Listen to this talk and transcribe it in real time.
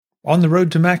On the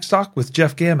road to Macstock with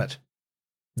Jeff Gamet.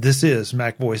 This is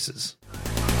MacVoices.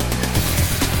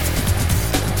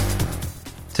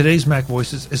 Today's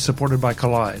MacVoices is supported by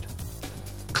Collide.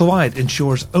 Collide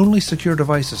ensures only secure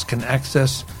devices can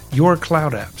access your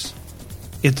cloud apps.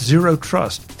 It's zero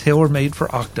trust, tailor-made for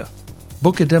Okta.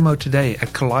 Book a demo today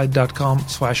at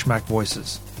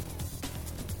collide.com/MacVoices.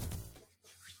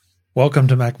 Welcome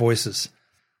to MacVoices.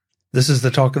 This is the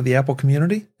talk of the Apple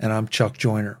community, and I'm Chuck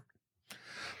Joyner.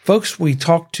 Folks, we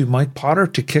talked to Mike Potter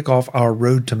to kick off our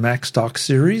Road to Macstock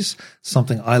series,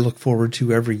 something I look forward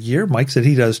to every year. Mike said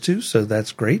he does too, so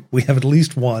that's great. We have at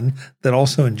least one that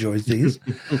also enjoys these.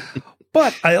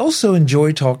 But I also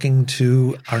enjoy talking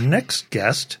to our next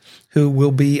guest, who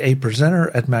will be a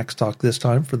presenter at Macstock this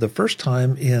time for the first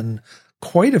time in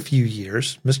quite a few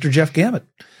years, Mr. Jeff Gamet.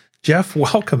 Jeff,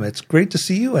 welcome. It's great to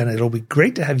see you, and it'll be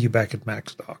great to have you back at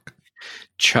Macstock.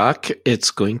 Chuck, it's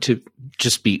going to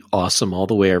just be awesome all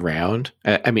the way around.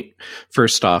 I mean,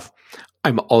 first off,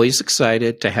 I'm always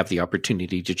excited to have the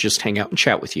opportunity to just hang out and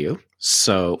chat with you.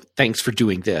 So thanks for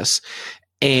doing this.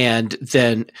 And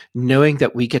then knowing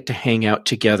that we get to hang out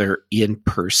together in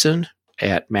person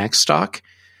at Macstock,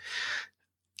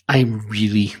 I'm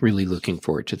really, really looking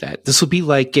forward to that. This will be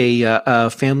like a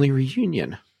family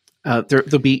reunion.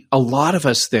 There'll be a lot of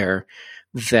us there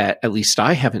that at least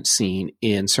I haven't seen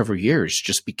in several years,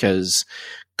 just because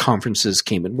conferences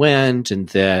came and went, and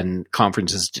then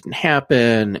conferences didn't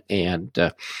happen. And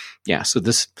so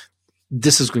this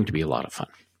is going to be a lot of fun.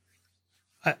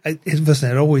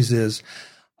 Listen, it always is.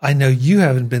 I know you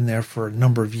haven't been there for a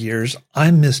number of years.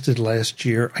 I missed it last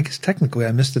year. I guess technically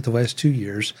I missed it the last 2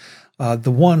 years.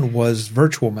 The one was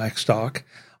virtual Macstock,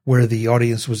 where the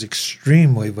audience was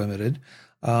extremely limited.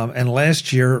 And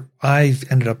last year, I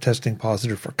ended up testing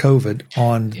positive for COVID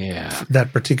on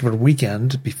that particular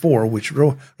weekend before,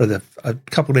 a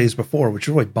couple of days before, which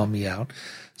really bummed me out.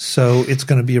 So it's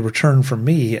going to be a return for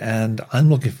me, and I'm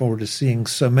looking forward to seeing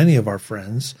so many of our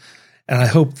friends. And I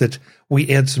hope that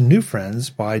we add some new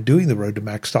friends by doing the Road to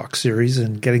Macstock series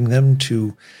and getting them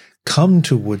to come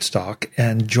to Woodstock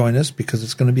and join us, because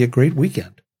it's going to be a great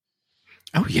weekend.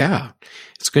 Oh, yeah.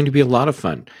 It's going to be a lot of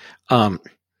fun.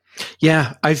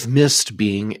 Yeah, I've missed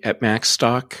being at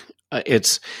Macstock.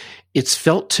 It's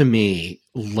felt to me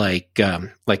like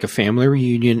a family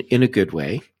reunion in a good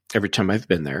way every time I've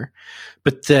been there.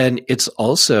 But then it's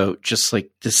also just like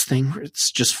this thing where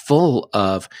it's just full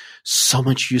of so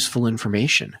much useful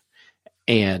information.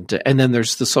 And then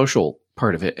there's the social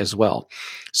part of it as well.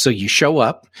 So you show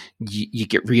up, you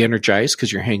get re-energized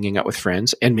because you're hanging out with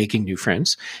friends and making new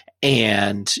friends,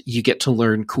 and you get to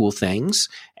learn cool things.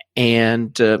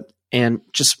 And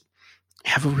just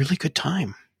have a really good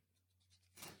time.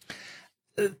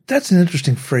 That's an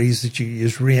interesting phrase that you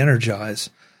use, re-energize,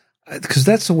 because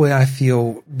that's the way I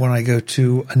feel when I go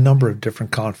to a number of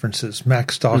different conferences,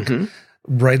 Macstock,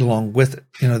 right along with it.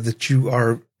 You know, that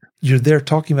you're there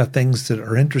talking about things that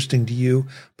are interesting to you,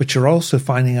 but you're also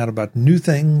finding out about new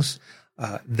things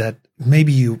that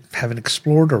maybe you haven't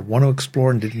explored or want to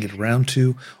explore and didn't get around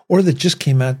to, or that just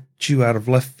came at you out of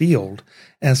left field.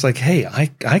 And it's like, hey, I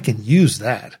can use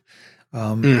that.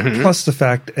 Plus the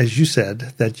fact, as you said,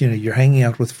 that, you're hanging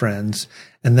out with friends,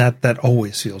 and that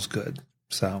always feels good.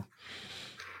 So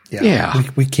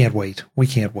we can't wait. We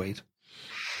can't wait.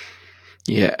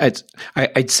 Yeah.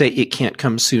 I'd say it can't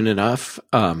come soon enough.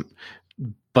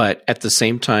 But at the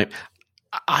same time,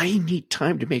 I need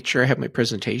time to make sure I have my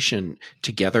presentation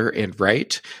together and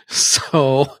right.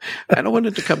 So I don't want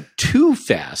it to come too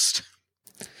fast.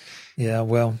 Yeah,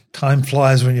 well, time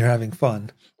flies when you're having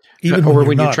fun. Even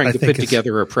when you're trying to put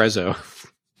together a prezzo.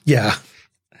 Yeah.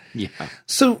 Yeah.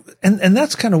 So, and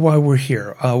that's kind of why we're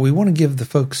here. We want to give the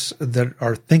folks that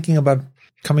are thinking about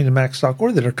coming to Macstock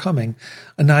or that are coming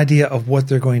an idea of what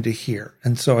they're going to hear.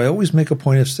 And so I always make a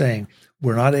point of saying,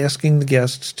 we're not asking the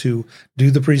guests to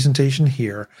do the presentation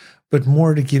here, but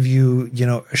more to give you,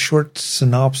 a short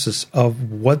synopsis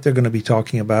of what they're going to be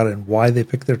talking about and why they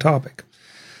picked their topic.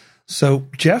 So,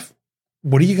 Jeff,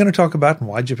 what are you going to talk about, and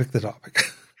why'd you pick the topic?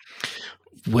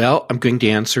 Well, I'm going to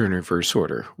answer in reverse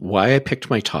order. Why I picked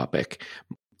my topic.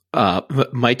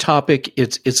 My topic,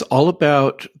 it's all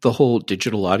about the whole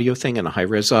digital audio thing and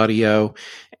high-res audio,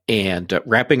 and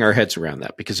wrapping our heads around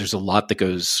that, because there's a lot that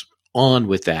goes on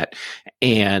with that.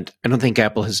 And I don't think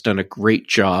Apple has done a great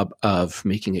job of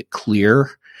making it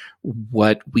clear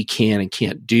what we can and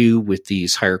can't do with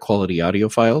these higher quality audio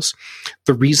files.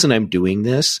 The reason I'm doing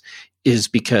this is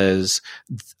because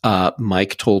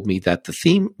Mike Potter told me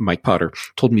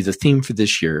the theme for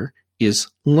this year is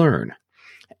learn.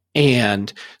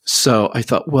 And so I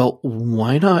thought, well,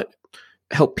 why not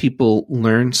help people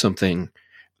learn something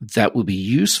that will be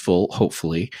useful,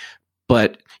 hopefully,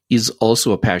 but is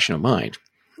also a passion of mine.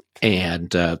 And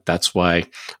that's why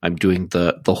I'm doing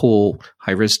the whole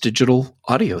high-res digital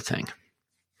audio thing.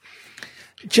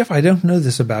 Jeff, I don't know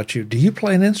this about you. Do you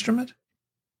play an instrument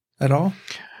at all?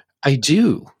 I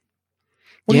do.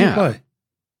 What do you play?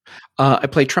 I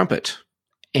play trumpet,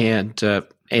 and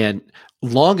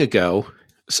long ago.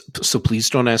 So please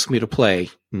don't ask me to play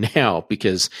now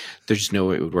because there's no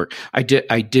way it would work. I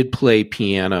did play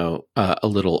piano a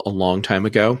long time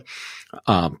ago,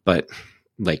 but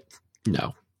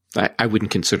no, I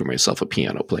wouldn't consider myself a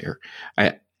piano player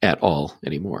at all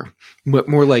anymore.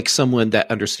 More like someone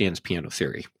that understands piano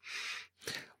theory.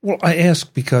 Well, I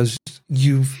ask because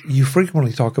you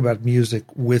frequently talk about music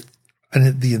with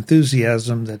the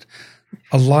enthusiasm that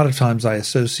a lot of times I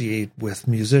associate with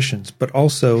musicians, but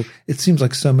also it seems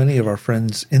like so many of our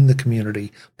friends in the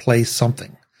community play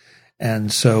something. And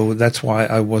so that's why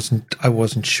I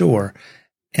wasn't sure.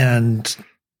 And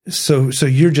so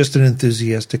you're just an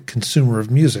enthusiastic consumer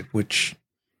of music, which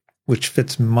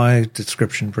fits my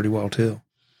description pretty well too.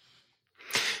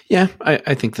 Yeah,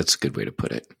 I think that's a good way to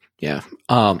put it. Yeah.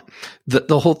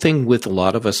 The whole thing with a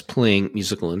lot of us playing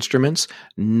musical instruments,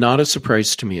 not a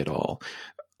surprise to me at all.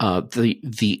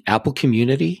 The Apple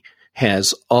community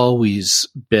has always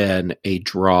been a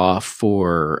draw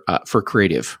for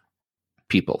creative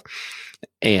people,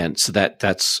 and so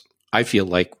that's I feel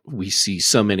like we see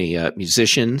so many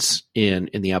musicians in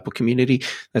the Apple community.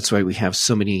 That's why we have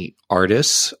so many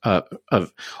artists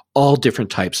of all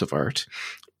different types of art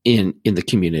in the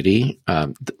community,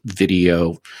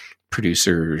 video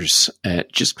producers,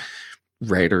 just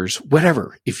writers,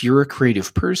 whatever. If you're a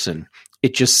creative person,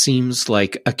 it just seems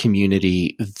like a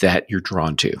community that you're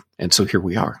drawn to. And so here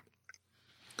we are.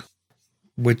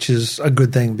 Which is a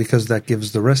good thing because that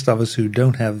gives the rest of us who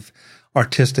don't have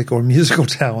artistic or musical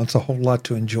talents a whole lot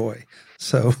to enjoy.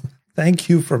 So thank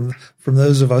you from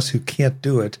those of us who can't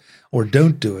do it or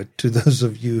don't do it to those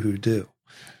of you who do.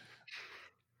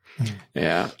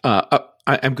 Yeah.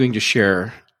 I'm going to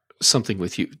share something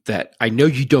with you that I know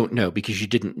you don't know because you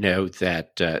didn't know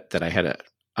that I had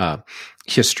a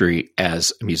history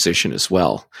as a musician as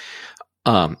well.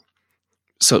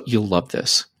 So you'll love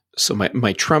this. So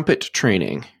my trumpet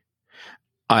training,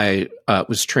 I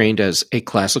was trained as a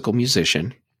classical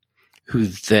musician who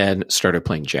then started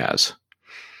playing jazz.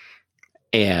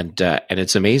 And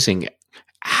it's amazing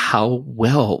how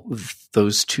well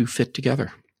those two fit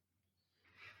together.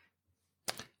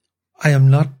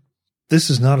 This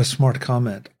is not a smart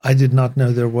comment. I did not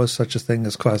know there was such a thing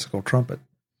as classical trumpet.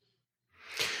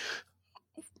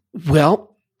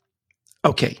 Well,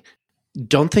 okay.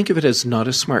 Don't think of it as not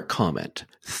a smart comment.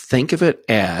 Think of it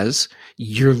as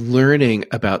you're learning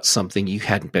about something you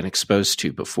hadn't been exposed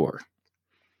to before.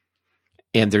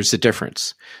 And there's a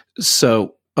difference.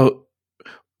 So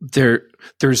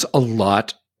there's a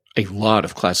lot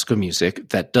of classical music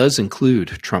that does include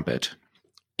trumpet.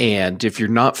 And if you're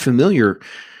not familiar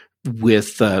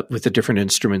with the different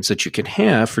instruments that you can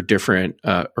have for different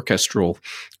orchestral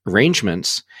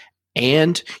arrangements,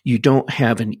 and you don't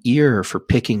have an ear for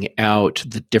picking out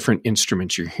the different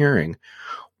instruments you're hearing,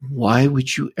 why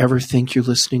would you ever think you're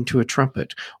listening to a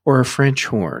trumpet or a French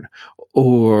horn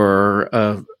or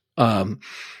a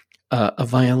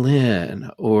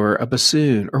violin or a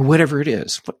bassoon or whatever it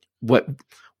is?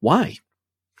 Why?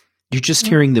 You're just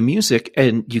hearing the music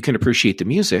and you can appreciate the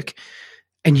music,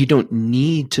 and you don't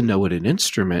need to know what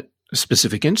a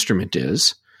specific instrument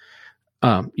is.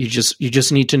 You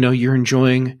just need to know you're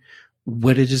enjoying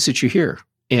what it is that you hear.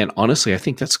 And honestly, I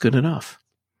think that's good enough.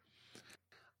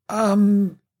 Yeah,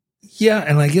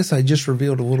 and I guess I just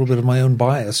revealed a little bit of my own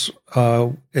bias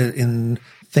in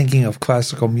thinking of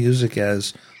classical music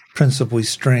as principally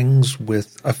strings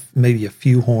with maybe a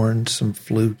few horns, some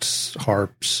flutes,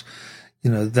 harps,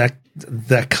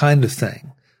 that kind of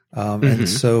thing. And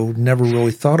so never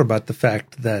really thought about the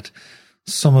fact that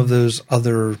some of those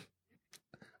other,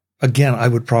 again, I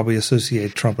would probably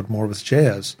associate trumpet more with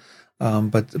jazz,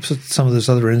 but some of those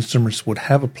other instruments would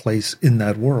have a place in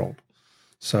that world.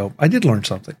 So I did learn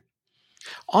something.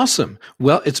 Awesome.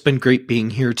 Well, it's been great being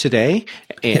here today.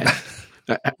 And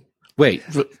wait,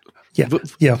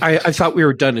 yeah. I thought we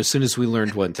were done as soon as we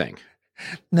learned one thing.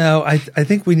 No, I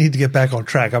think we need to get back on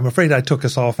track. I'm afraid I took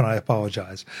us off, and I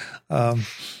apologize.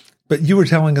 But you were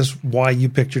telling us why you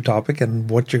picked your topic and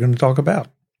what you're going to talk about.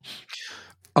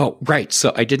 Oh, right.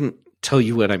 So I didn't tell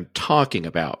you what I'm talking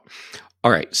about.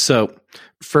 All right. So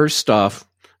first off,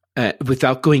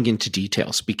 without going into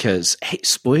details, because, hey,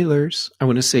 spoilers, I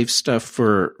want to save stuff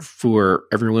for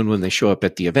everyone when they show up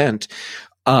at the event.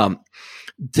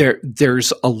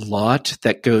 there's a lot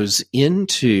that goes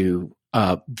into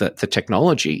the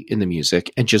technology in the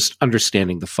music and just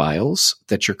understanding the files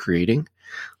that you're creating.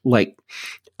 Like,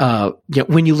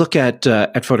 when you look at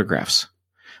photographs,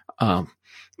 a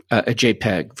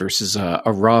JPEG versus a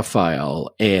RAW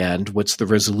file, and what's the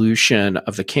resolution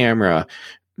of the camera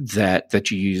that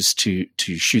you use to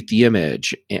shoot the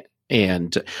image,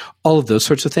 and all of those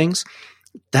sorts of things,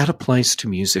 that applies to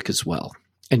music as well,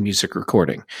 and music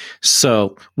recording.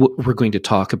 So we're going to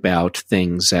talk about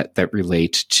things that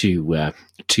relate to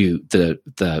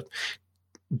the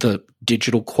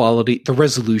digital quality, the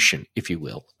resolution, if you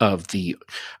will, of the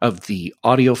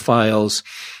audio files.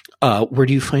 Where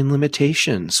do you find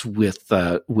limitations with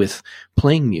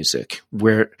playing music?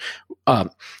 Where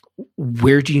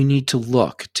do you need to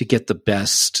look to get the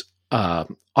best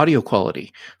audio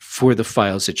quality for the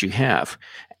files that you have?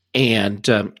 And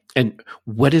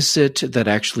what is it that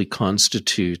actually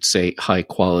constitutes a high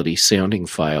quality sounding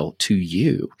file to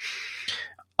you?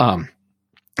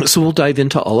 So we'll dive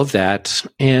into all of that,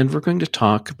 and we're going to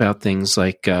talk about things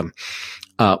like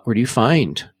where do you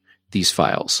find these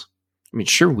files? I mean,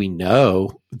 sure, we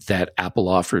know that Apple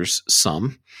offers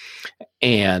some,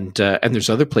 and there's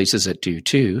other places that do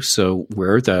too. So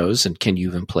where are those, and can you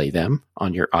even play them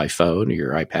on your iPhone or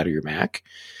your iPad or your Mac?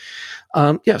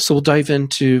 So we'll dive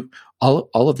into all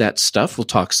of that stuff. We'll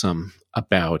talk some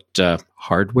about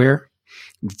hardware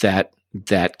that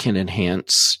can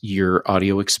enhance your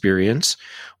audio experience,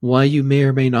 why you may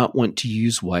or may not want to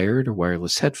use wired or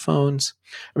wireless headphones.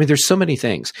 I mean, there's so many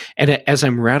things. And as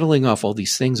I'm rattling off all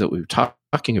these things that we were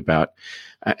talking about,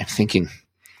 I'm thinking,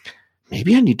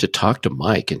 maybe I need to talk to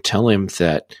Mike and tell him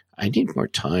that I need more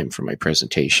time for my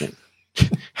presentation.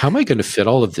 How am I going to fit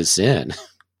all of this in?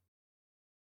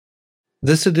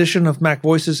 This edition of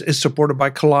MacVoices is supported by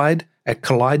Collide at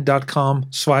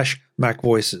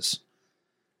collide.com/MacVoices.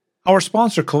 Our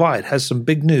sponsor, Collide, has some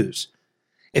big news.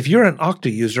 If you're an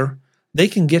Okta user, they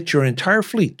can get your entire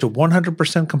fleet to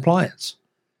 100% compliance.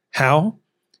 How?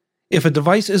 If a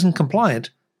device isn't compliant,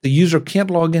 the user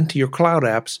can't log into your cloud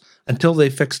apps until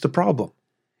they fix the problem.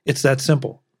 It's that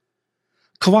simple.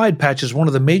 Collide patches one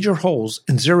of the major holes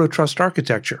in Zero Trust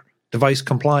architecture, device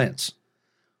compliance.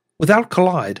 Without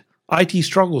Collide, IT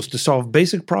struggles to solve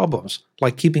basic problems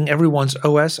like keeping everyone's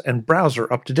OS and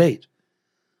browser up to date.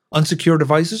 Unsecure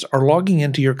devices are logging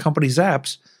into your company's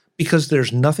apps because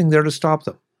there's nothing there to stop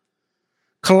them.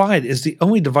 Collide is the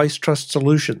only device trust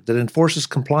solution that enforces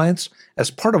compliance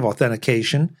as part of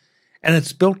authentication, and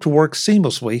it's built to work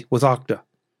seamlessly with Okta.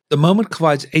 The moment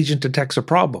Collide's agent detects a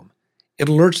problem, it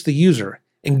alerts the user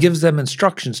and gives them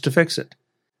instructions to fix it.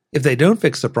 If they don't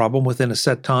fix the problem within a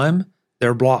set time,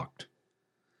 they're blocked.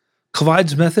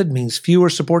 Collide's method means fewer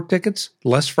support tickets,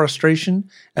 less frustration,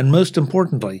 and most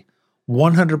importantly,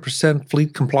 100%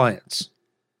 fleet compliance.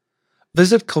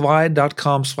 Visit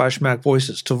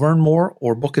collide.com/MacVoices to learn more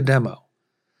or book a demo.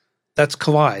 That's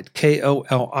Collide,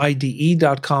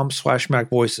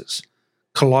 KOLIDE.com/MacVoices.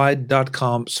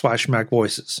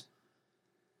 Collide.com/MacVoices.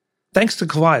 Thanks to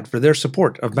Collide for their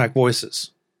support of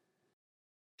MacVoices.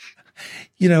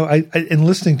 You know, I in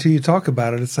listening to you talk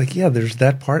about it, it's like, yeah, there's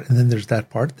that part, and then there's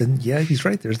that part. Then, yeah, he's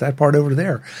right. There's that part over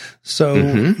there.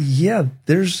 So, yeah,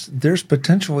 there's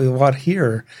potentially a lot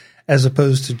here, as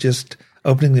opposed to just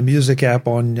opening the music app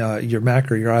on your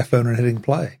Mac or your iPhone and hitting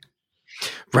play.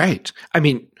 Right. I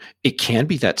mean, it can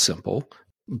be that simple,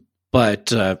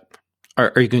 but are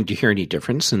you going to hear any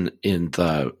difference in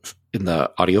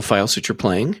the audio files that you're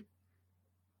playing?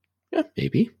 Yeah,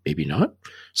 maybe not.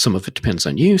 Some of it depends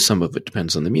on you. Some of it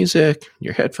depends on the music,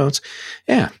 your headphones.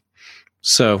 Yeah.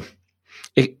 So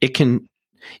it can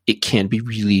be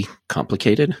really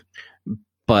complicated,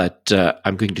 but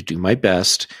I'm going to do my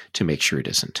best to make sure it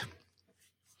isn't.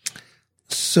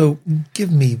 So give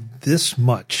me this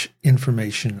much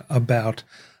information about,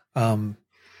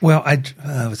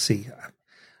 let's see,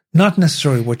 not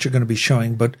necessarily what you're going to be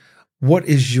showing, but what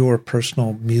is your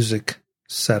personal music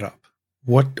setup?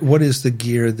 What is the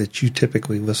gear that you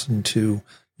typically listen to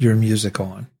your music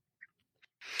on?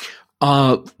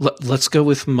 Let's go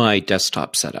with my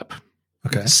desktop setup.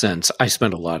 Okay. Since I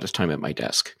spend a lot of time at my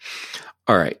desk.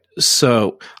 All right.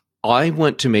 So I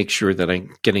want to make sure that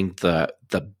I'm getting the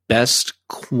best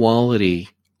quality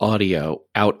audio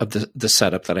out of the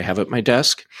setup that I have at my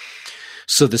desk.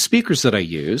 So the speakers that I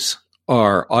use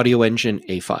are Audio Engine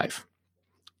A5.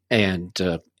 And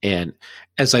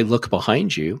as I look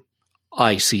behind you,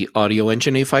 I see Audio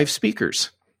Engine A5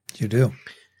 speakers. You do.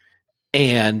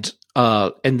 And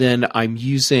then I'm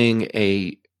using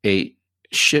a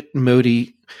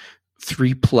Shitmodi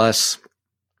 3 Plus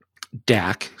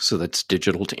DAC, so that's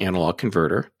digital to analog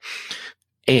converter.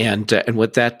 And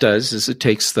what that does is it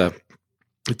takes the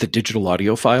digital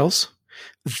audio files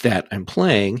that I'm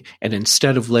playing, and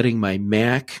instead of letting my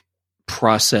Mac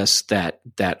process that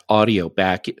audio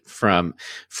back from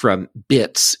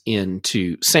bits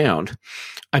into sound,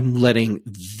 I'm letting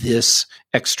this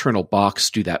external box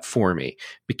do that for me,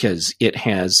 because it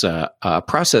has a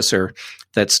processor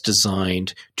that's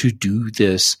designed to do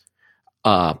this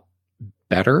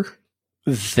better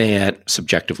than,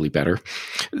 subjectively better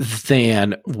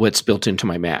than what's built into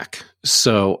my Mac.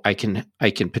 So I can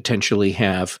potentially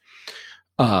have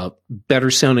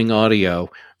better sounding audio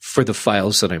for the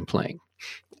files that I'm playing,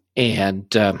 and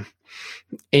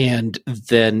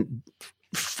then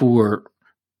for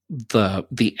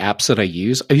the apps that I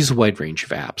use a wide range of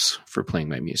apps for playing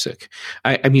my music.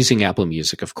 I'm using Apple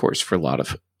Music, of course, for a lot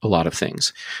of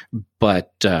things,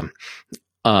 but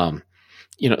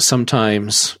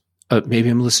sometimes maybe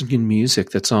I'm listening to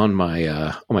music that's on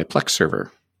my Plex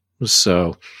server,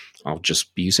 so I'll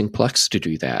just be using Plex to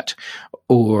do that.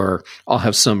 Or I'll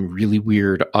have some really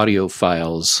weird audio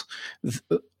files.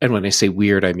 And when I say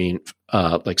weird, I mean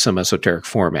like some esoteric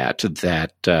format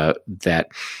that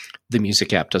the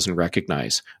music app doesn't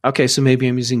recognize. Okay, so maybe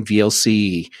I'm using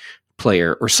VLC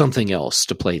player or something else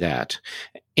to play that.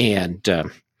 And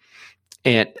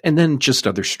then just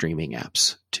other streaming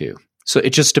apps too. So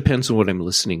it just depends on what I'm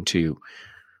listening to,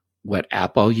 what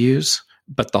app I'll use.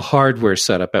 But the hardware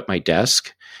setup at my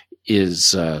desk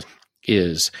is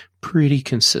pretty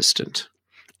consistent.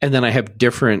 And then I have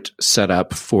different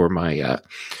setup for my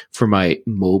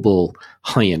mobile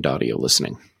high-end audio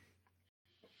listening.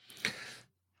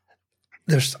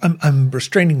 I'm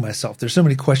restraining myself. There's so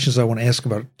many questions I want to ask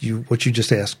about what you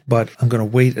just asked, but I'm going to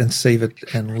wait and save it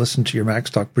and listen to your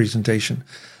Macstock presentation.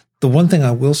 The one thing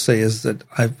I will say is that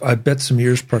I bet some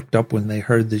ears perked up when they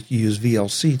heard that you use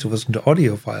VLC to listen to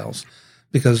audio files,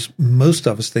 because most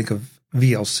of us think of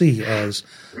VLC as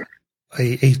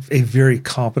a very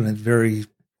competent, very,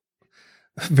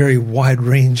 very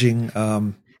wide-ranging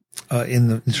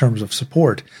in terms of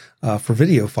support for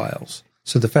video files.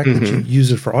 So the fact that you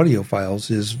use it for audio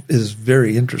files is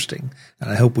very interesting,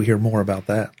 and I hope we hear more about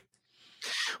that.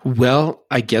 Well,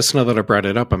 I guess now that I brought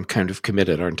it up, I'm kind of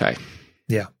committed, aren't I?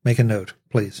 Yeah, make a note,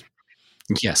 please.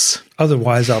 Yes.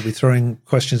 Otherwise, I'll be throwing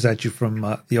questions at you from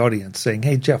the audience saying,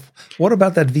 hey, Jeff, what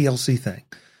about that VLC thing?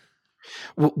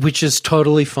 Which is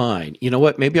totally fine. You know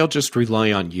what? Maybe I'll just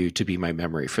rely on you to be my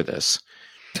memory for this.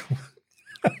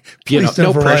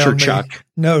 No pressure, Chuck.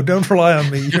 No, don't rely on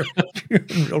me. You're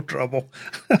in real trouble.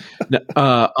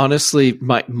 Honestly,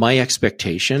 my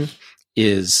expectation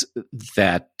is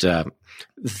that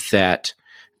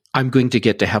I'm going to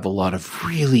get to have a lot of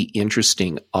really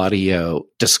interesting audio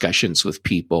discussions with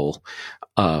people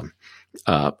over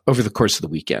the course of the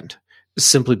weekend,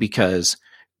 simply because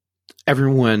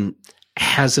everyone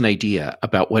has an idea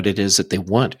about what it is that they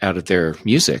want out of their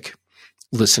music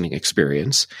listening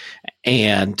experience,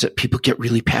 and people get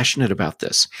really passionate about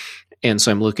this. And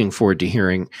so I'm looking forward to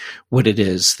hearing what it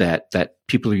is that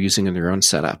people are using in their own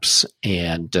setups,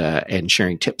 and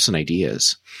sharing tips and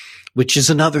ideas, which is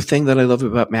another thing that I love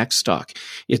about Macstock.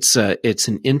 It's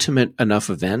an intimate enough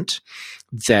event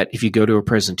that if you go to a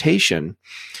presentation,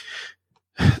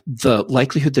 the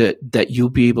likelihood that you'll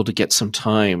be able to get some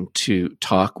time to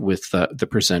talk with the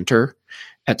presenter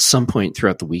at some point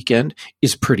throughout the weekend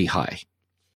is pretty high.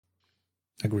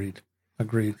 Agreed.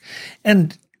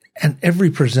 And every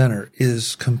presenter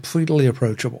is completely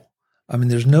approachable. I mean,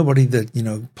 there's nobody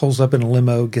that, pulls up in a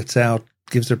limo, gets out,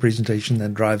 gives their presentation,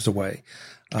 then drives away.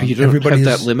 You don't have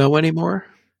that limo anymore?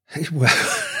 Well,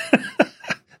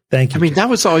 thank you. I mean, that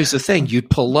was always the thing. You'd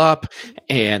pull up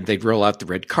and they'd roll out the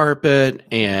red carpet,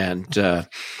 and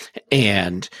then,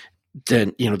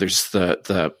 there's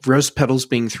the rose petals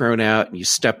being thrown out, and you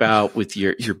step out with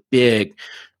your big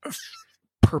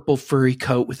purple furry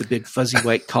coat with a big fuzzy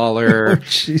white collar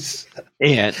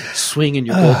and swinging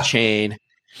your gold chain.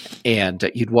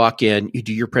 And you'd walk in, you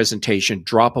do your presentation,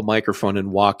 drop a microphone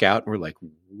and walk out. And we're like,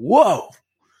 whoa.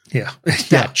 Yeah.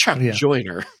 Chuck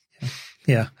Joyner.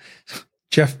 Yeah.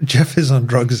 Jeff is on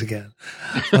drugs again.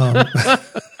 But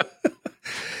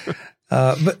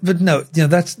no,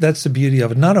 that's the beauty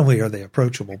of it. Not only are they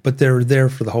approachable, but they're there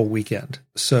for the whole weekend.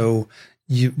 So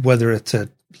whether it's at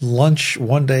lunch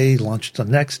one day, lunch the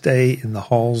next day, in the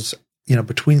halls,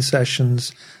 between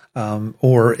sessions,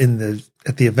 or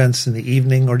at the events in the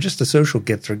evening, or just the social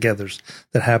get-togethers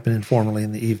that happen informally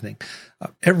in the evening.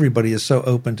 Everybody is so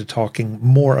open to talking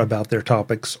more about their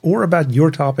topics, or about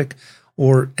your topic,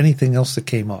 or anything else that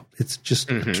came up. It's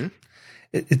just,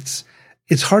 it's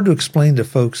hard to explain to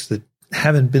folks that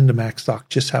haven't been to Macstock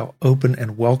just how open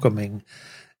and welcoming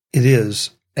It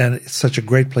is. And it's such a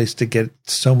great place to get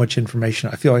so much information.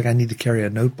 I feel like I need to carry a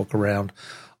notebook around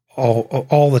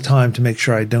all the time to make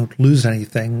sure I don't lose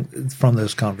anything from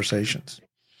those conversations.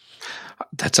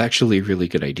 That's actually a really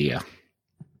good idea.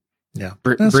 Yeah.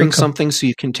 Bring something so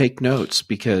you can take notes,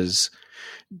 because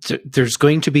there's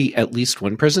going to be at least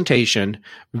one presentation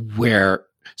where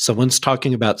someone's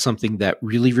talking about something that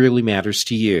really, really matters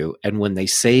to you. And when they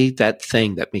say that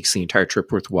thing that makes the entire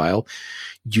trip worthwhile,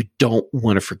 you don't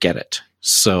want to forget it.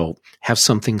 So have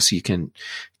something so you can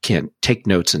take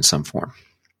notes in some form.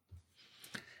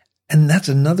 And that's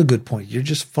another good point. You're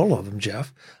just full of them,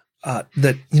 Jeff.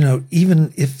 That,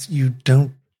 even if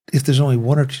if there's only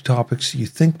one or two topics you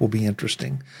think will be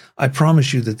interesting, I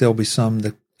promise you that there'll be some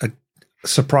that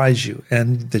surprise you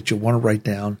and that you'll want to write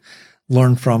down,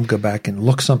 learn from, go back and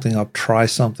look something up, try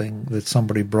something that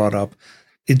somebody brought up.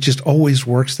 It just always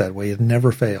works that way. It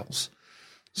never fails.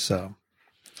 So,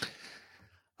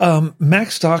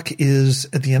 Macstock is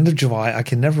at the end of July. I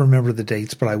can never remember the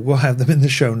dates, but I will have them in the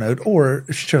show notes. I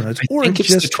think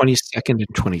it's the 22nd and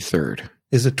 23rd.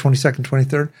 Is it 22nd,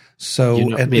 23rd? So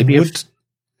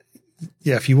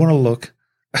if you want to look.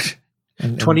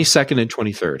 22nd and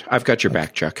 23rd. I've got your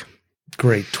back, Chuck.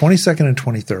 Great. 22nd and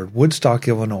 23rd, Woodstock,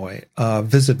 Illinois.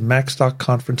 Visit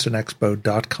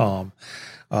MacstockConferenceandExpo.com.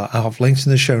 I'll have links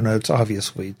in the show notes,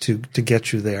 obviously, to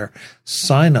get you there.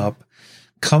 Sign up.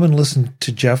 Come and listen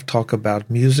to Jeff talk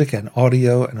about music and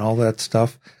audio and all that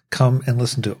stuff. Come and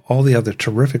listen to all the other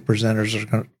terrific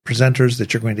presenters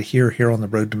that you're going to hear here on the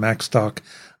road to Macstock.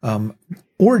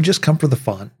 Or just come for the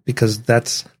fun, because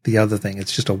that's the other thing.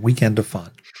 It's just a weekend of fun.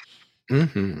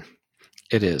 Mm-hmm.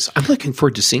 It is. I'm looking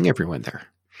forward to seeing everyone there.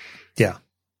 Yeah,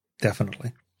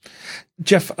 definitely.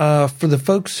 Jeff, for the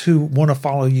folks who want to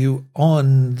follow you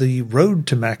on the road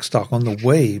to Macstock, on the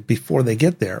way before they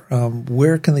get there,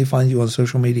 where can they find you on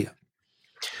social media?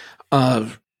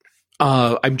 I'm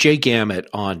Jay Gamet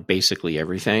on basically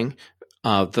everything.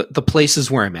 The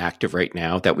places where I'm active right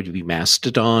now, that would be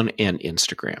Mastodon and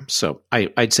Instagram. So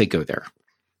I'd say go there.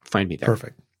 Find me there.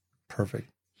 Perfect.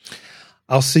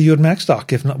 I'll see you at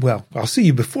Macstock. If not, well, I'll see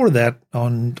you before that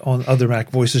on other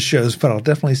MacVoices shows, but I'll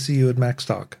definitely see you at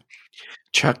Macstock.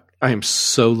 Chuck, I am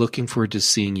so looking forward to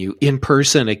seeing you in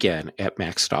person again at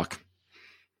Macstock.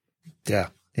 Yeah.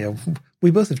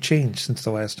 We both have changed since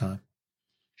the last time.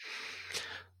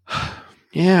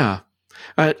 Yeah.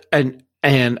 And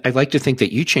I'd like to think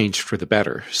that you changed for the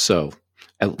better. So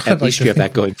at least you have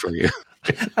that going for you.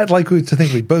 I'd like to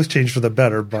think we both changed for the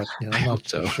better, but I'm not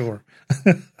so sure.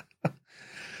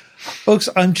 Folks,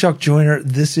 I'm Chuck Joyner.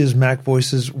 This is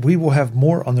MacVoices. We will have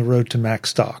more on the road to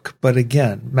Macstock. But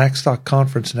again,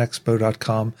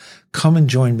 MacstockConferenceandExpo.com. Come and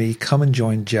join me. Come and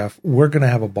join Jeff. We're going to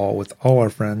have a ball with all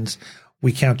our friends.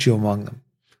 We count you among them.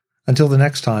 Until the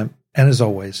next time, and as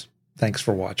always, thanks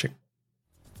for watching.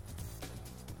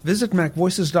 Visit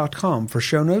MacVoices.com for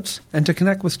show notes and to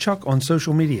connect with Chuck on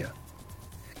social media.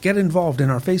 Get involved in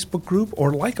our Facebook group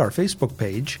or like our Facebook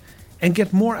page, and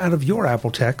get more out of your Apple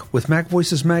tech with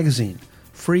MacVoices Magazine,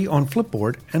 free on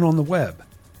Flipboard and on the web.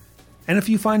 And if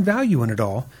you find value in it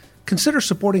all, consider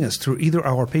supporting us through either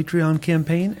our Patreon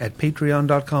campaign at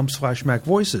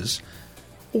patreon.com/MacVoices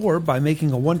or by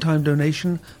making a one-time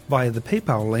donation via the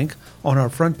PayPal link on our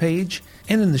front page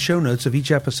and in the show notes of each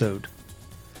episode.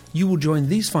 You will join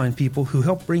these fine people who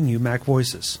help bring you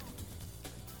MacVoices.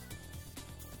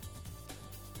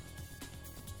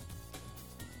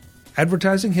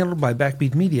 Advertising handled by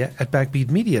Backbeat Media at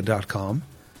backbeatmedia.com.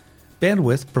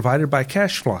 Bandwidth provided by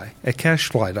CashFly at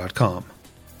cashfly.com.